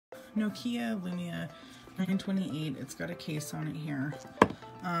Nokia Lumia 928. It's got a case on it here.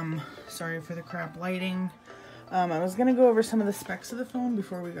 Sorry for the crap lighting. I was going to go over some of the specs of the phone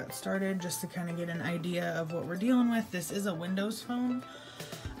before we got started, just to kind of get an idea of what we're dealing with. This is a Windows phone.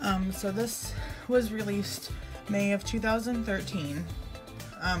 So this was released May of 2013.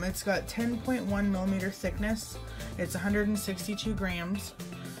 It's got 10.1 millimeter thickness. It's 162 grams.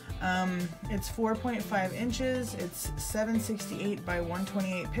 It's 4.5 inches. It's 768 by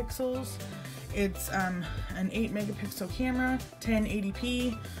 128 pixels. It's an 8 megapixel camera,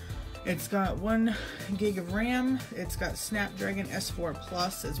 1080p. It's got 1 gig of RAM. It's got Snapdragon S4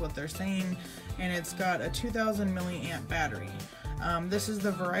 Plus is what they're saying, and it's got a 2000 milliamp battery. This is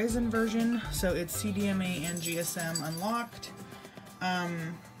the Verizon version, so it's CDMA and GSM unlocked.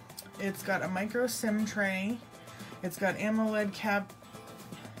 It's got a micro SIM tray. It's got AMOLED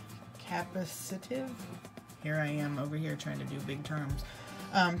capacitive. Here I am over here trying to do big terms.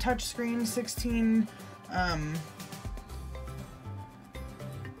 Touchscreen, 16. I'm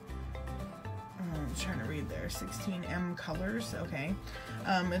trying to read there. 16M colors. Okay.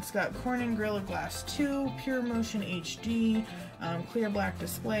 It's got Corning Gorilla Glass 2, Pure Motion HD, clear black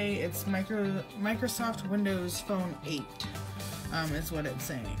display. It's Microsoft Windows Phone 8. Is what it's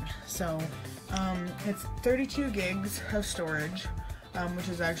saying. So it's 32 gigs of storage, which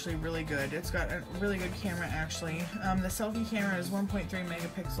is actually really good. It's got a really good camera actually. The selfie camera is 1.3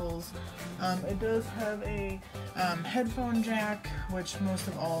 megapixels. It does have a headphone jack, which most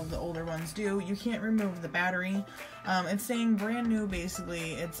of all of the older ones do. You can't remove the battery. It's saying brand new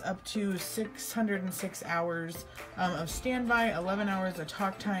basically. It's up to 606 hours of standby, 11 hours of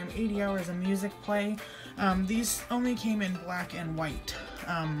talk time, 80 hours of music play. These only came in black and white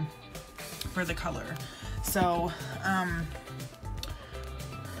for the color. So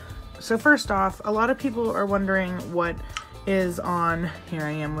first off, a lot of people are wondering what is on, here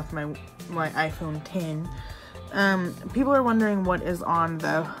I am with my iPhone 10. People are wondering what is on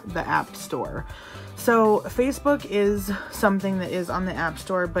the App Store. So Facebook is something that is on the App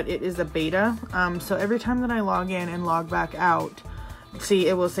Store, but it is a beta. So every time that I log in and log back out, see,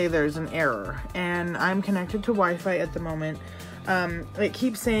 it will say there's an error. And I'm connected to Wi-Fi at the moment. It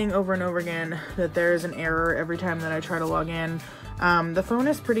keeps saying over and over again that there is an error every time that I try to log in. The phone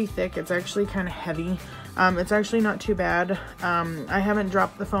is pretty thick. It's actually kind of heavy. It's actually not too bad. I haven't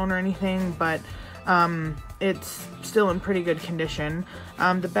dropped the phone or anything, but it's still in pretty good condition.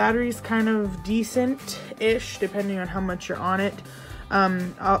 The battery's kind of decent-ish, depending on how much you're on it.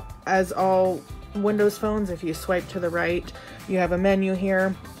 As all Windows phones, if you swipe to the right, you have a menu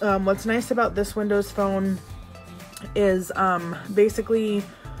here. What's nice about this Windows phone is basically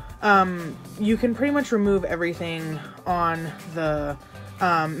you can pretty much remove everything on the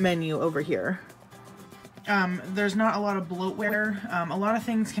menu over here. There's not a lot of bloatware. A lot of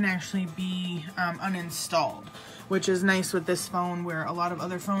things can actually be uninstalled, which is nice with this phone, where a lot of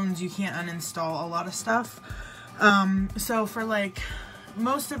other phones you can't uninstall a lot of stuff. So for like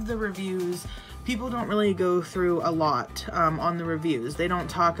most of the reviews, people don't really go through a lot on the reviews. They don't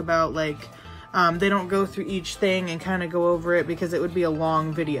talk about like they don't go through each thing and kind of go over it, because it would be a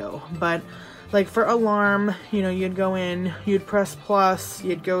long video. But like for alarm, you know, you'd go in, you'd press plus,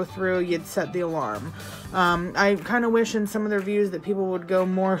 you'd go through, you'd set the alarm. I kind of wish in some of the reviews that people would go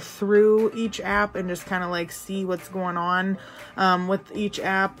more through each app and just kind of like see what's going on with each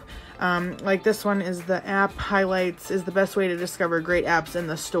app. Like this one is the app highlights is the best way to discover great apps in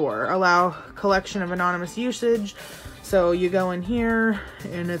the store. Allow collection of anonymous usage. So you go in here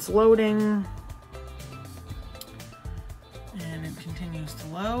and it's loading. And it continues to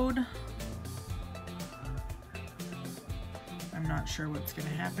load. I'm not sure what's going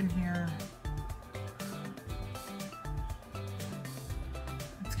to happen here.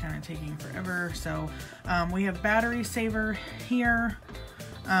 It's kind of taking forever. So we have battery saver here.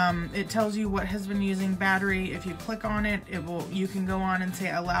 It tells you what has been using battery. If you click on it, you can go on and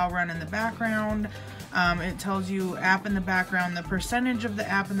say allow run in the background. It tells you app in the background, the percentage of the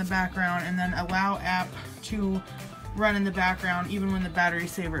app in the background, and then allow app to run in the background even when the battery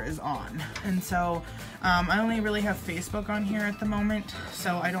saver is on. And so I only really have Facebook on here at the moment,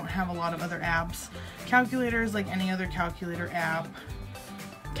 so I don't have a lot of other apps. Calculator is like any other calculator app.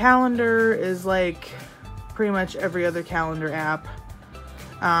 Calendar is like pretty much every other calendar app.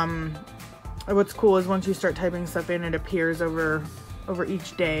 What's cool is once you start typing stuff in, it appears over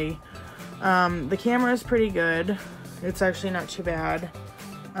each day. The camera is pretty good. It's actually not too bad.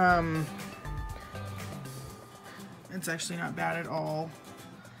 It's actually not bad at all.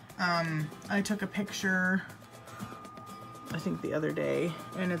 I took a picture, I think the other day,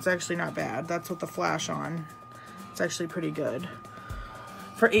 and it's actually not bad. That's with the flash on. It's actually pretty good.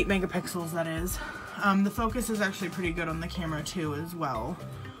 for 8 megapixels, that is. The focus is actually pretty good on the camera too as well.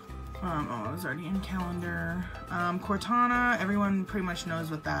 Oh, I was already in calendar. Cortana, everyone pretty much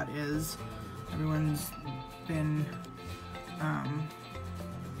knows what that is. Everyone's been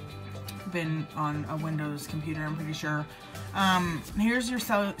on a Windows computer, I'm pretty sure. Here's your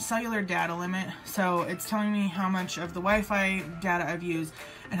cellular data limit. So it's telling me how much of the Wi-Fi data I've used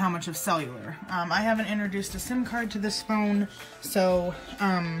and how much of cellular. I haven't introduced a SIM card to this phone, so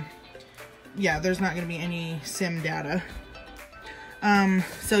yeah, there's not going to be any SIM data.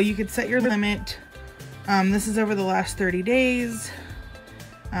 So you could set your limit. This is over the last 30 days.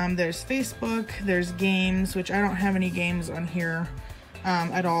 There's Facebook, there's games, which I don't have any games on here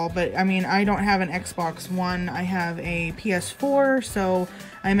at all, but I mean, I don't have an Xbox One. I have a PS4, so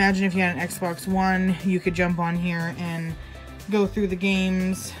I imagine if you had an Xbox One, you could jump on here and go through the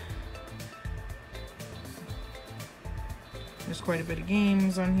games. There's quite a bit of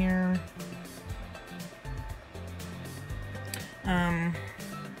games on here.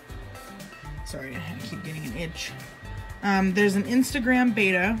 Sorry, I keep getting an itch. There's an Instagram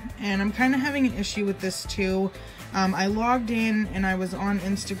beta, and I'm kind of having an issue with this too. I logged in and I was on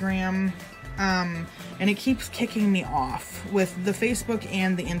Instagram, and it keeps kicking me off with the Facebook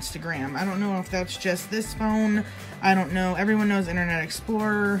and the Instagram. I don't know if that's just this phone. I don't know. Everyone knows Internet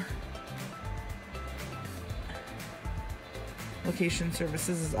Explorer. Location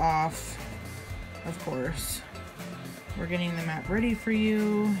services is off, of course. We're getting the map ready for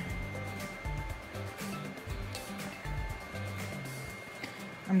you.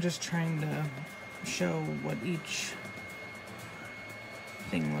 I'm just trying to show what each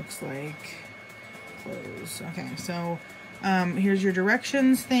thing looks like. Close. Okay, so here's your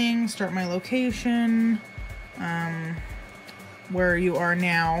directions thing. Start my location. Where you are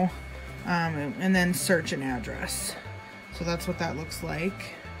now. And then search an address. So that's what that looks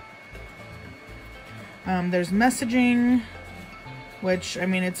like. There's messaging, which, I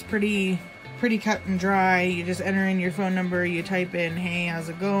mean, it's pretty cut and dry. You just enter in your phone number, you type in, hey, how's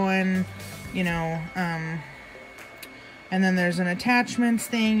it going? You know, and then there's an attachments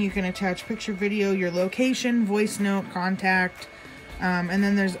thing. You can attach picture, video, your location, voice note, contact, and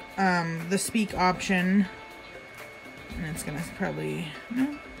then there's the speak option, and it's gonna probably,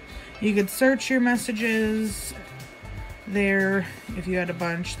 no. You could search your messages there if you had a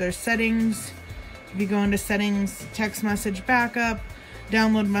bunch. There's settings. If you go into settings, text message backup,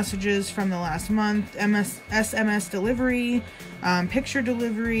 download messages from the last month, SMS delivery, picture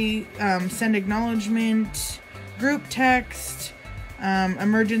delivery, send acknowledgement, group text,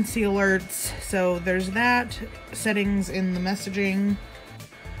 emergency alerts. So there's that, settings in the messaging.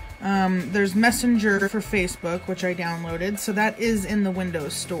 There's Messenger for Facebook, which I downloaded, so that is in the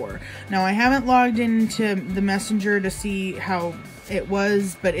Windows Store. Now, I haven't logged into the Messenger to see how it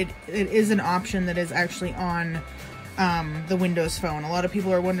was, but it is an option that is actually on the Windows Phone. A lot of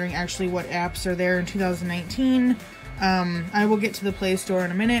people are wondering actually what apps are there in 2019. I will get to the Play Store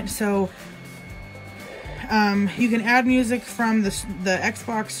in a minute. So you can add music from the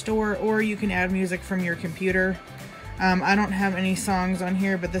Xbox Store, or you can add music from your computer. I don't have any songs on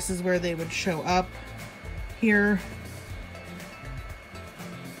here, but this is where they would show up here.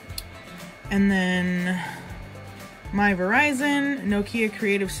 And then my Verizon, Nokia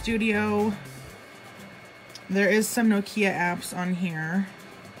Creative Studio. There is some Nokia apps on here.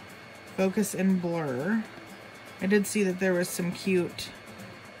 Focus and blur. I did see that there was some cute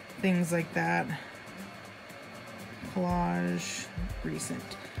things like that. Collage, recent.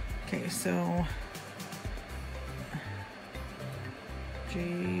 Okay, so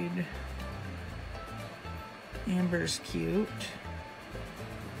Jade. Amber's cute.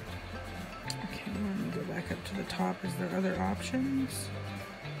 Okay, let me go back up to the top. Is there other options?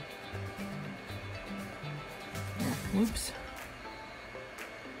 Oh, whoops.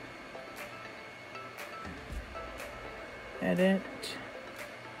 Edit.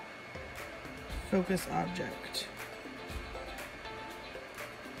 Focus object.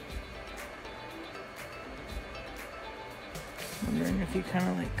 Wondering if you kind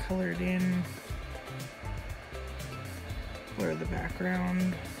of like colored in where the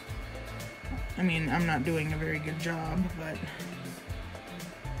background. I mean, I'm not doing a very good job, but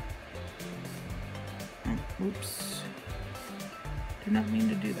oh, whoops. Did not mean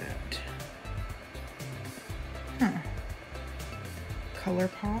to do that. Huh. Color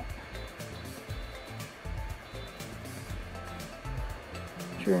pop.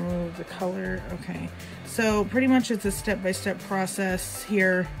 To remove the color. Okay. So pretty much it's a step-by-step process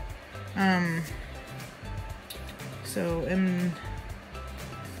here. So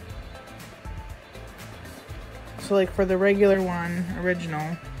So like for the regular one,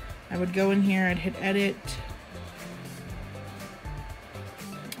 original, I would go in here, I'd hit edit.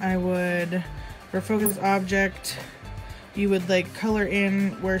 I would, for focus object, you would like color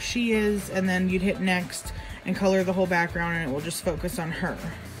in where she is, and then you'd hit next and color the whole background, and it will just focus on her.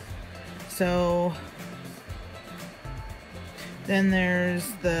 So then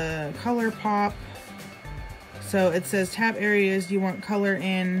there's the color pop. So it says tap areas you want color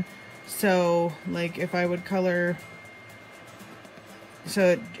in. So like if I would color,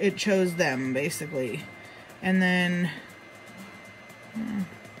 so it chose them basically. And then,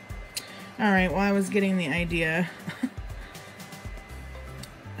 all right, well, I was getting the idea.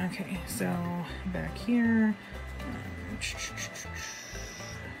 Okay, so back here.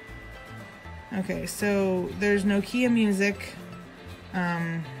 Okay, so there's Nokia Music.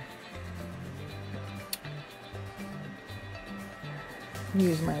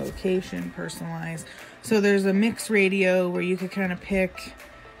 Use my location, personalize. So there's a mix radio where you could kind of pick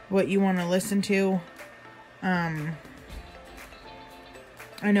what you want to listen to. I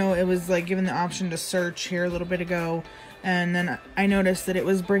know it was like given the option to search here a little bit ago, and then I noticed that it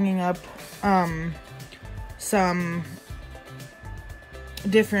was bringing up some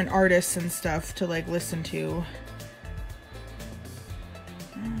different artists and stuff to like listen to.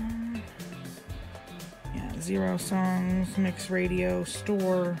 Yeah, 0 songs, mix radio,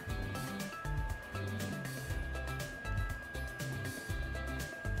 store.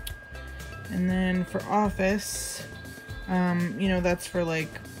 And then for Office, you know, that's for like,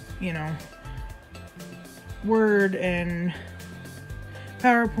 you know, Word and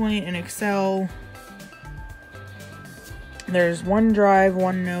PowerPoint and Excel. There's OneDrive,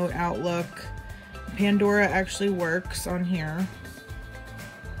 OneNote, Outlook. Pandora actually works on here.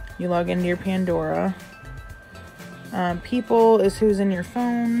 You log into your Pandora. People is who's in your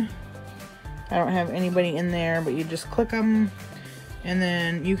phone. I don't have anybody in there, but you just click them. And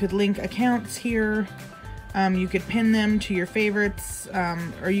then you could link accounts here. You could pin them to your favorites,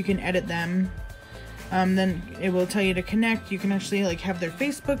 or you can edit them. Then it will tell you to connect. You can actually like have their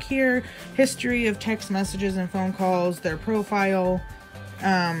Facebook here, history of text messages and phone calls, their profile.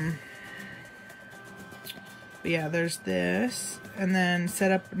 But yeah, there's this, and then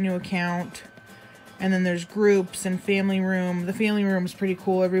set up a new account. And then there's groups and family room. The family room is pretty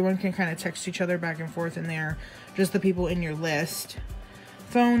cool. Everyone can kind of text each other back and forth in there. Just the people in your list.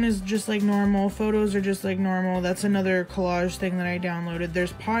 Phone is just like normal. Photos are just like normal. That's another collage thing that I downloaded.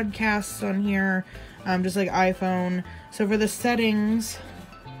 There's podcasts on here, just like iPhone. So for the settings,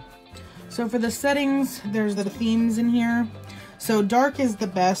 there's the themes in here. So dark is the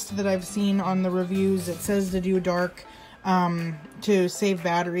best that I've seen on the reviews. It says to do dark to save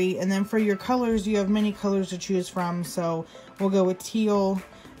battery. And then for your colors, you have many colors to choose from. So we'll go with teal,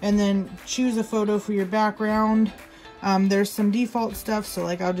 and then choose a photo for your background. There's some default stuff, so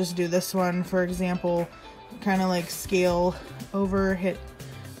like I'll just do this one, for example, kind of like scale over, hit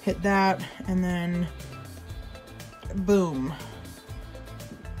that, and then boom.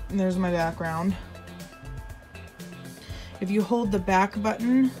 And there's my background. If you hold the back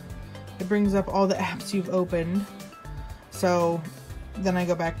button, it brings up all the apps you've opened. So then I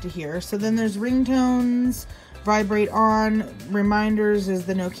go back to here. So then there's ringtones, vibrate on, reminders is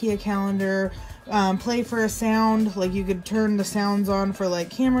the Nokia calendar, play for a sound, like you could turn the sounds on for like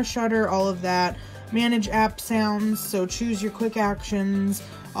camera shutter, all of that. Manage app sounds, so choose your quick actions,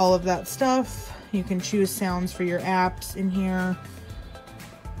 all of that stuff. You can choose sounds for your apps in here.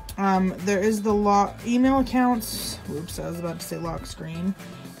 There is the email accounts. Oops, I was about to say lock screen.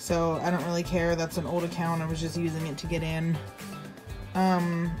 So I don't really care. That's an old account. I was just using it to get in.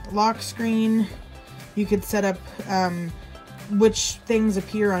 Lock screen. You could set up which things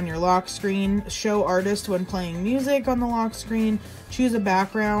appear on your lock screen. Show artist when playing music on the lock screen. Choose a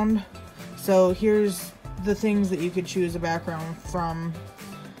background. So here's the things that you could choose a background from.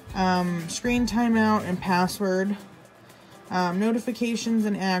 Screen timeout and password. Notifications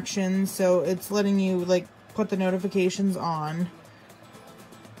and actions. So it's letting you like put the notifications on.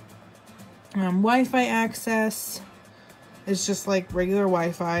 Wi-Fi access is just like regular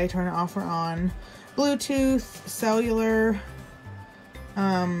Wi-Fi. Turn it off or on. Bluetooth, cellular.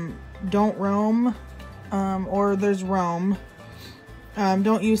 Don't roam. Or there's roam.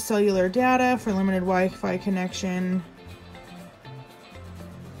 Don't use cellular data for limited Wi-Fi connection.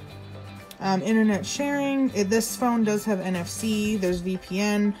 Internet sharing. This phone does have NFC. There's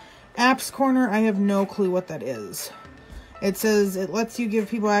VPN. Apps Corner. I have no clue what that is. It says it lets you give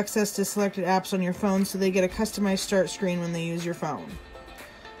people access to selected apps on your phone so they get a customized start screen when they use your phone.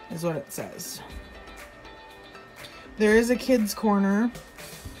 Is what it says. There is a kids corner.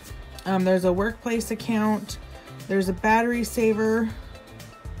 There's a workplace account. There's a battery saver.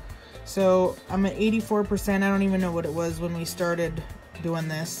 So I'm at 84%. I don't even know what it was when we started doing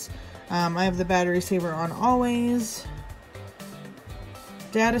this. I have the battery saver on always.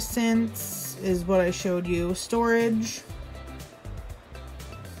 Data sense is what I showed you. Storage.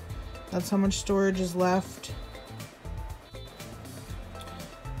 That's how much storage is left.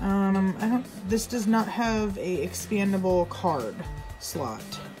 This does not have a expandable card slot.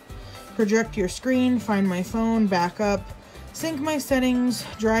 Project your screen, find my phone, backup, sync my settings,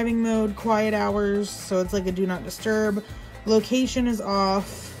 driving mode, quiet hours, so it's like a do not disturb. Location is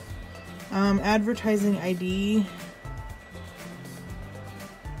off. Advertising ID.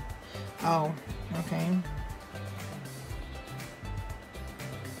 Oh, okay.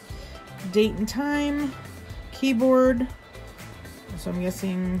 Date and time. Keyboard. So I'm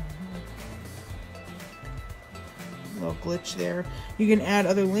guessing a little glitch there. You can add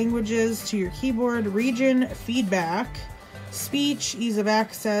other languages to your keyboard. Region, feedback, speech, ease of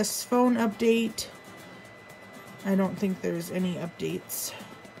access, phone update. I don't think there's any updates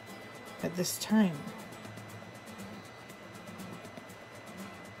at this time.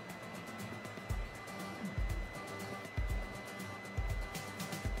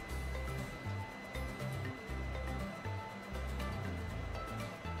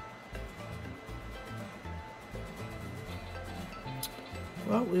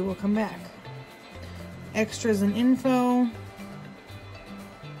 Well, we will come back. Extras and info.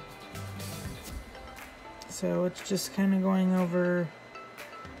 So it's just kind of going over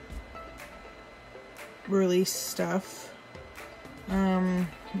release stuff.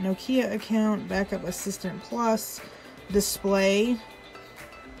 Nokia account, backup assistant plus, display.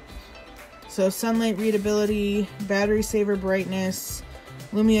 So sunlight readability, battery saver brightness,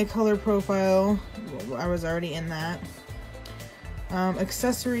 Lumia color profile. I was already in that.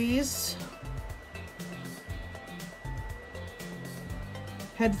 Accessories,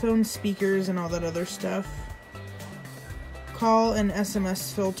 headphones, speakers, and all that other stuff. Call and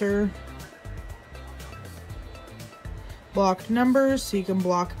SMS filter. Blocked numbers, so you can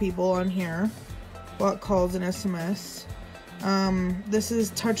block people on here. Block calls and SMS. This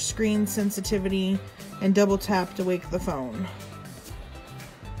is touchscreen sensitivity and double tap to wake the phone.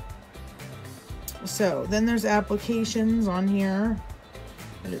 So then there's applications on here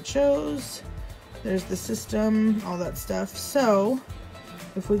that it shows. There's the system, all that stuff. So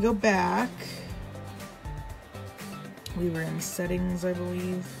if we go back, we were in settings, I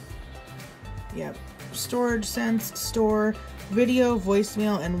believe. Yep. Storage, sense, store, video,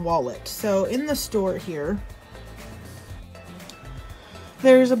 voicemail, and wallet. So in the store here,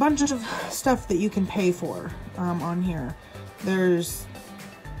 there's a bunch of stuff that you can pay for on here. There's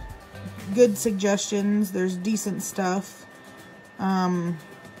good suggestions, there's decent stuff.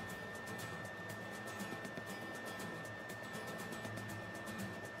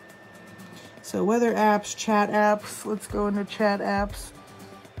 So weather apps, chat apps. Let's go into chat apps.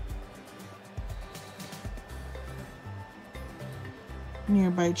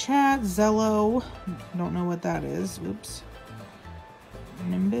 Nearby chat, Zello. Don't know what that is. Oops.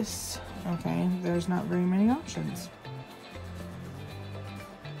 Nimbus. Okay, there's not very many options.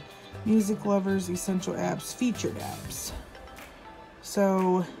 Music lovers, essential apps, featured apps.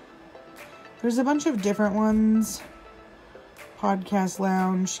 So there's a bunch of different ones. Podcast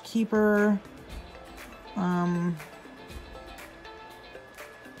lounge, keeper.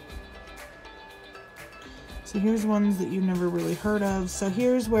 So here's ones that you've never really heard of. So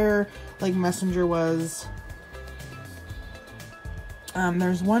here's where like Messenger was.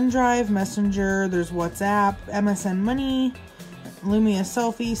 There's OneDrive, Messenger, there's WhatsApp, MSN Money, Lumia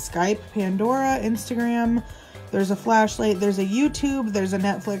Selfie, Skype, Pandora, Instagram. There's a flashlight, there's a YouTube, there's a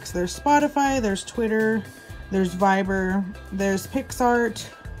Netflix, there's Spotify, there's Twitter, there's Viber, there's PixArt,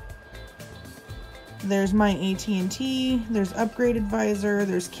 there's My AT&T, there's Upgrade Advisor,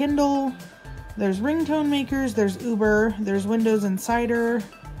 there's Kindle, there's ringtone makers, there's Uber, there's Windows Insider.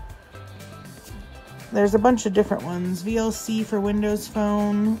 There's a bunch of different ones. VLC for Windows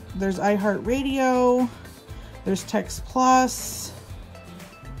Phone. There's iHeartRadio. There's Text Plus.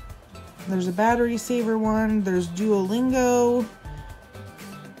 There's a battery saver one. There's Duolingo.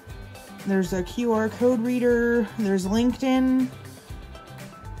 There's a QR code reader. There's LinkedIn.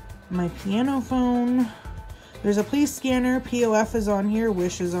 My piano phone. There's a Please Scanner. POF is on here.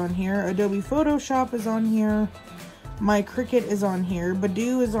 Wish is on here. Adobe Photoshop is on here. My Cricut is on here.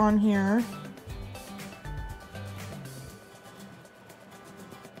 Badoo is on here.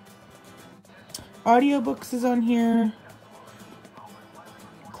 Audiobooks is on here.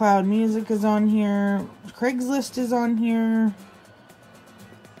 Cloud Music is on here. Craigslist is on here.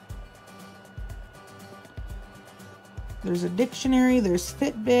 There's a dictionary, there's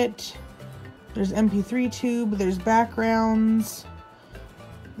Fitbit, there's MP3 tube, there's backgrounds,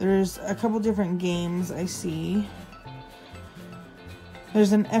 there's a couple different games I see.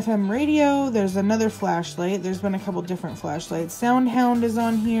 There's an FM radio, there's another flashlight, there's been a couple different flashlights. SoundHound is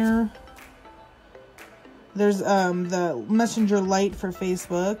on here. There's the Messenger Lite for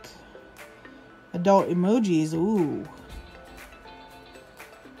Facebook. Adult emojis, ooh.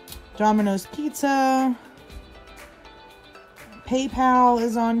 Domino's Pizza. PayPal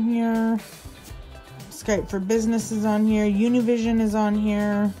is on here. Skype for Business is on here. Univision is on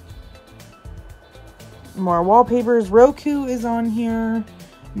here. More wallpapers. Roku is on here.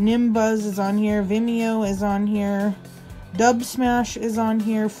 Nimbuzz is on here. Vimeo is on here. Dub Smash is on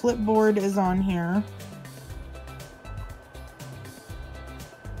here. Flipboard is on here.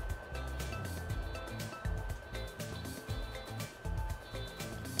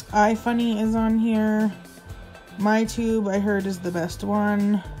 iFunny is on here. MyTube, I heard, is the best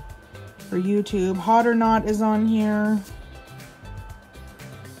one for YouTube. Hot or Not is on here.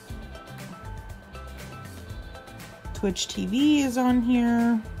 Twitch TV is on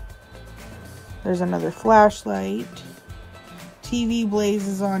here. There's another flashlight. TV Blaze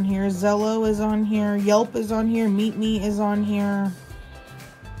is on here. Zello is on here. Yelp is on here. Meet Me is on here.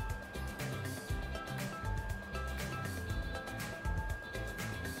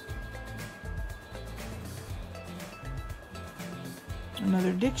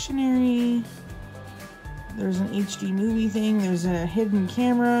 Another dictionary. There's an HD movie thing. There's a hidden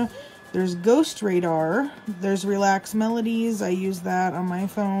camera. There's Ghost Radar. There's Relax Melodies. I use that on my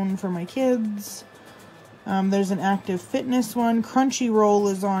phone for my kids. There's an active fitness one.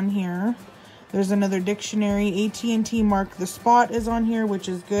 Crunchyroll is on here. There's another dictionary. AT&T Mark the Spot is on here, which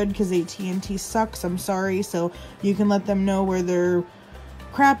is good because AT&T sucks. I'm sorry. So you can let them know where their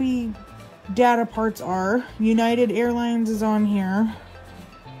crappy data parts are. United Airlines is on here.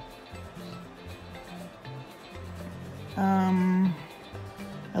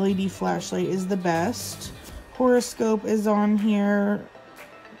 LED flashlight is the best. Horoscope is on here.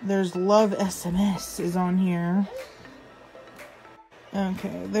 There's Love SMS is on here.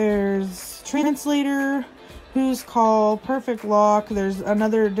 Okay, there's Translator, Who's Call, Perfect Lock. There's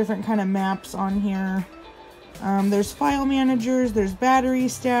another different kind of maps on here. There's file managers. There's battery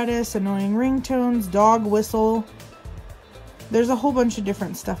status, annoying ringtones, dog whistle. There's a whole bunch of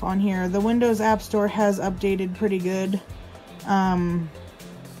different stuff on here. The Windows App Store has updated pretty good.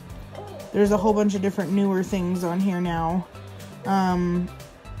 There's a whole bunch of different newer things on here now.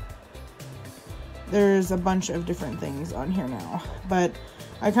 There's a bunch of different things on here now. But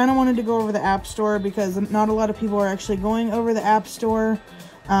I kind of wanted to go over the App Store because not a lot of people are actually going over the App Store.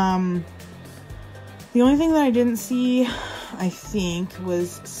 The only thing that I didn't see, I think,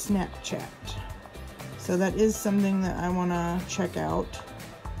 was Snapchat. So that is something that I want to check out.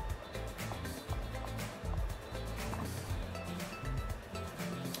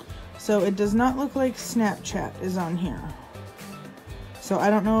 So it does not look like Snapchat is on here. So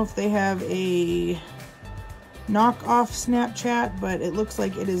I don't know if they have a knockoff Snapchat, but it looks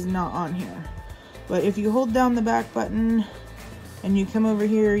like it is not on here. But if you hold down the back button and you come over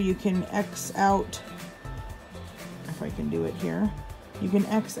here, you can X out, if I can do it here, you can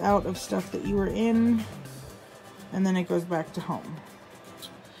X out of stuff that you were in, and then it goes back to home.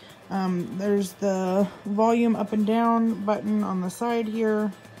 There's the volume up and down button on the side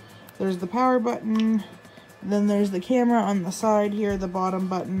here. There's the power button. Then there's the camera on the side here, the bottom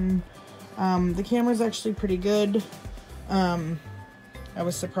button. The camera's actually pretty good. I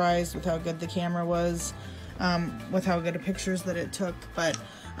was surprised with how good the camera was, with how good of pictures that it took. But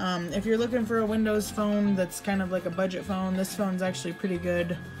if you're looking for a Windows phone that's kind of like a budget phone, this phone's actually pretty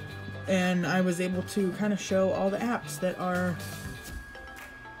good. And I was able to kind of show all the apps that are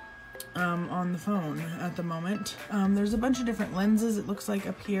on the phone at the moment. There's a bunch of different lenses, it looks like,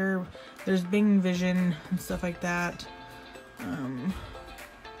 up here. There's Bing Vision and stuff like that. I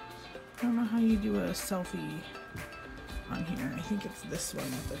don't know how you do a selfie on here. I think it's this one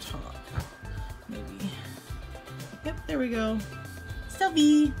at the top, maybe. Yep, there we go.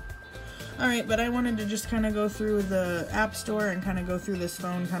 Selfie! Alright, but I wanted to just kind of go through the App Store and kind of go through this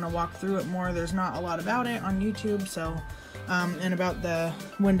phone, kind of walk through it more. There's not a lot about it on YouTube, so, and about the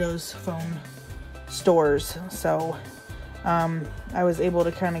Windows Phone stores, so, I was able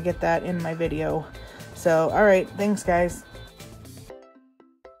to kind of get that in my video. So, alright, thanks guys.